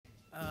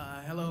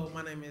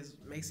my name is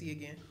Macy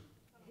again.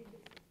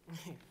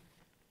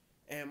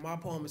 And my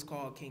poem is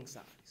called King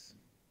Size.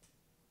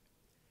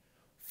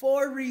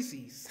 4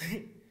 Reese's,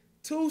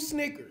 2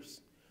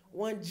 Snickers,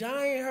 1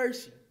 giant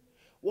Hershey.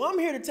 Well, I'm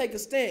here to take a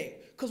stand,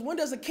 because when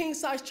does a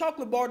king-size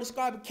chocolate bar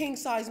describe a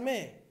king-size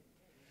man?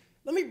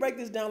 Let me break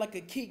this down like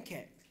a Kit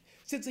Kat.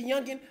 Since a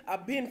youngin',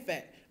 I've been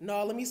fat.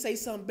 No, let me say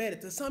something better.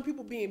 To some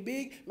people, being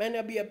big may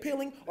not be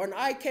appealing or an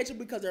eye catcher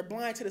because they're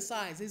blind to the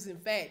size. It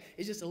isn't fat,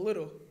 it's just a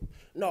little,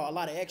 no, a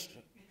lot of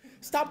extra.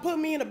 Stop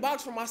putting me in a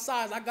box for my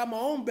size. I got my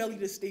own belly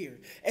to steer.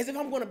 As if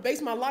I'm going to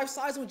base my life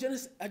size on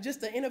just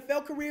an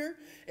NFL career,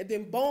 and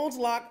then bones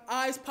lock,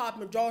 eyes pop,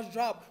 and jaws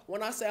drop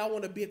when I say I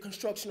want to be a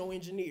constructional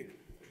engineer.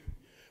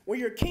 When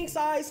you're king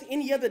size,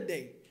 any other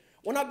day.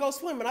 When I go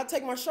swimming, I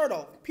take my shirt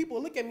off.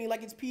 People look at me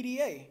like it's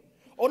PDA.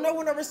 Or no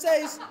one ever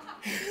says,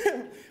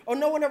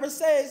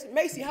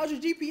 Macy, how's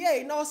your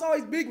GPA? No, it's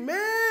always big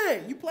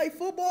man. You play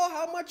football,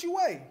 how much you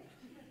weigh?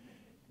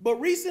 But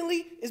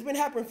recently, it's been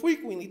happening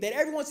frequently that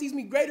everyone sees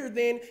me greater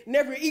than,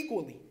 never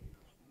equally.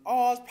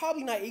 Oh, it's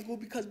probably not equal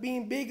because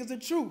being big is the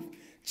truth.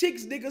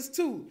 Chicks dig us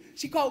too.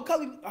 She called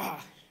Cully,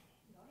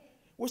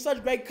 we're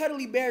such great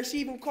cuddly bears, she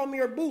even called me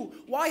her boo.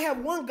 Why have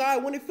one guy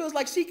when it feels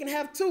like she can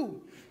have 2?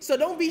 So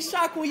don't be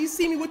shocked when you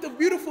see me with a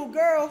beautiful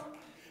girl.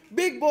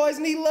 Big boys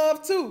need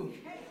love too.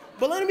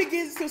 But let me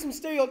get into some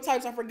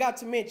stereotypes I forgot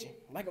to mention.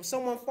 Like if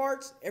someone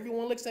farts,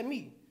 everyone looks at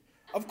me.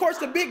 Of course,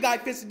 the big guy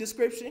fits the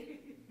description.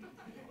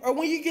 Or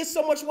when you get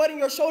so much weight on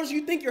your shoulders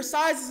you think your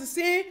size is a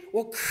sin,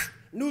 well,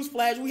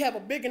 newsflash, we have a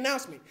big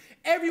announcement.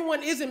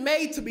 Everyone isn't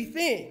made to be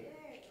thin.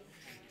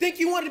 Think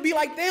you want to be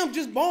like them,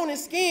 just bone and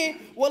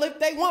skin? Well, if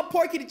they want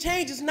Porky to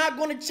change, it's not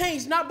going to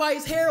change, not by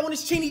his hair on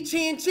his chinny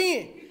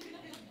chin.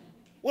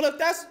 Well, if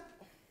that's,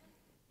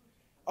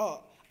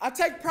 I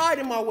take pride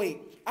in my weight.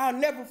 I'll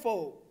never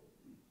fold.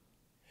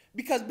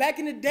 Because back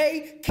in the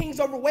day, kings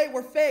overweight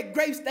were fed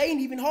grapes they ain't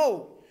even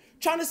hold.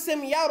 Trying to send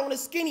me out on a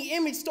skinny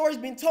image story's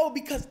been told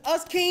because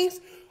us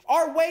kings,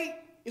 our weight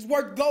is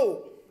worth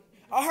gold.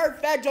 I heard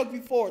fat jokes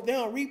before, they're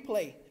on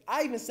replay.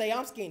 I even say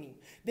I'm skinny,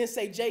 then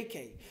say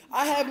JK.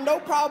 I have no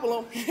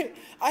problem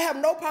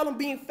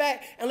being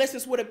fat unless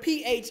it's with a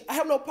PH. I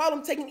have no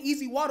problem taking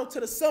easy water to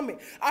the summit.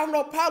 I have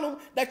no problem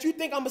that you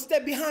think I'm a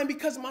step behind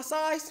because of my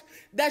size.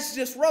 That's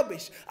just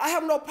rubbish. I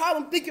have no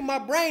problem thinking my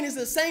brain is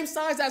the same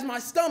size as my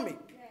stomach.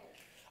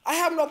 I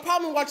have no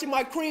problem watching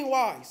my cream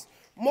wise.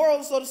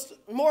 Morals,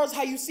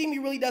 how you see me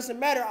really doesn't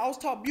matter. I was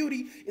taught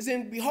beauty is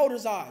in the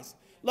beholder's eyes.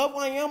 Love who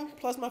I am,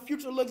 plus my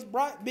future looks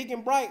bright, big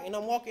and bright, and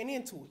I'm walking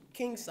into it,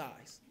 king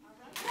size.